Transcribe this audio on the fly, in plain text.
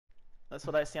That's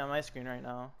what I see on my screen right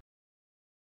now.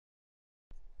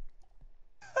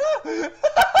 What the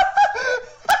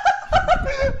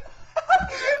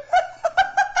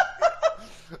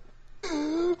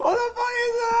fuck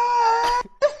is that?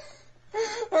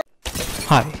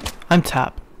 Hi, I'm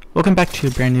Tap. Welcome back to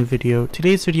a brand new video.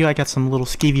 Today's video I got some little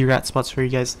skeevy rat spots for you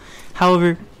guys.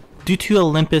 However, due to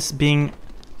Olympus being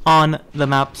on the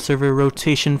map server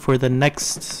rotation for the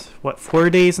next, 4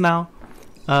 days now,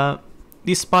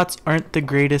 these spots aren't the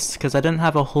greatest because I didn't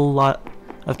have a whole lot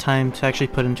of time to actually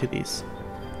put into these.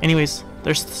 Anyways,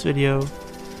 there's this video.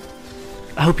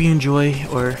 I hope you enjoy,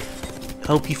 or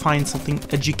help you find something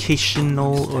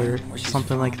educational or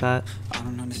something like that.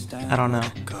 I don't know.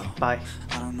 Bye.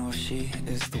 I don't know if she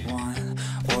is the one,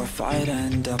 or if I'd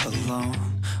end up alone.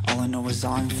 All I know is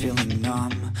I'm feeling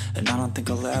numb, and I don't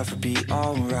think I'll ever be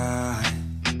alright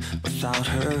without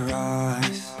her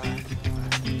eyes.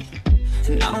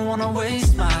 And I don't wanna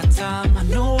waste my time. I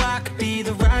know I could be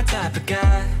the right type of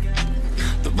guy,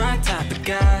 the right type of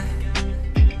guy,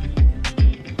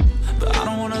 but I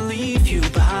don't wanna leave you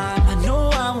behind. I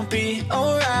know I won't be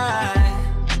alright,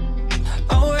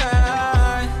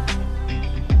 alright.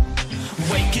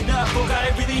 Waking up, oh God, I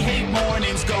really hate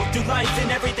mornings. Go through life and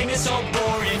everything is so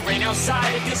boring. Rain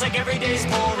outside, it feels like every day's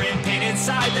pouring. Pain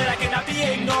inside that I cannot be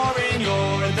ignoring.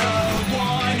 You're the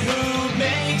one who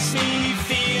makes me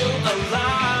feel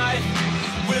alive.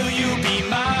 Will you be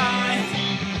mine?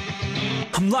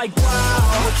 I'm like, wow,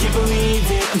 I can't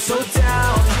believe it. I'm so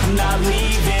down, I'm not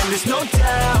leaving, there's no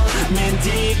doubt. I'm in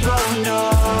deep, oh no.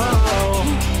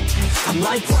 I'm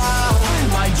like, wow,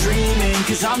 am I dreaming?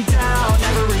 Cause I'm down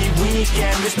every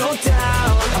weekend, there's no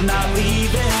doubt. I'm not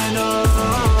leaving,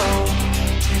 oh.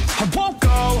 I won't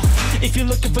go. If you're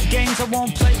looking for games, I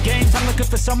won't play games. I'm looking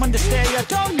for someone to stay, I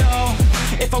don't know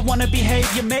if I wanna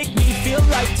behave. You make me feel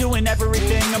like doing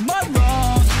everything. Am I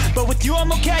wrong? But with you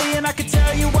I'm okay, and I can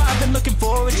tell you I've been looking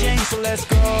for a change. So let's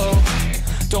go,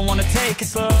 don't wanna take it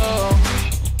slow.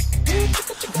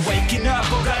 Waking up,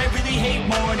 oh God, I really hate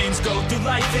mornings. Go through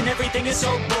life and everything is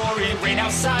so boring. Rain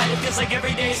outside, it feels like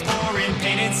every day's pouring.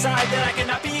 Pain inside that I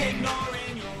cannot be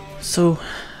ignoring. So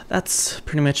that's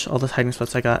pretty much all the hiding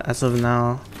spots I got as of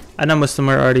now. I know most of them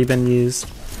are already been used.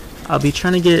 I'll be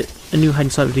trying to get a new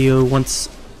hiding spot video once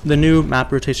the new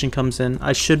map rotation comes in.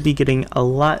 I should be getting a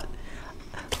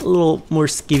little more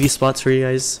skeevy spots for you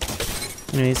guys.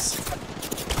 Anyways,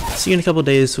 see you in a couple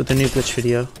days with a new glitch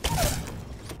video.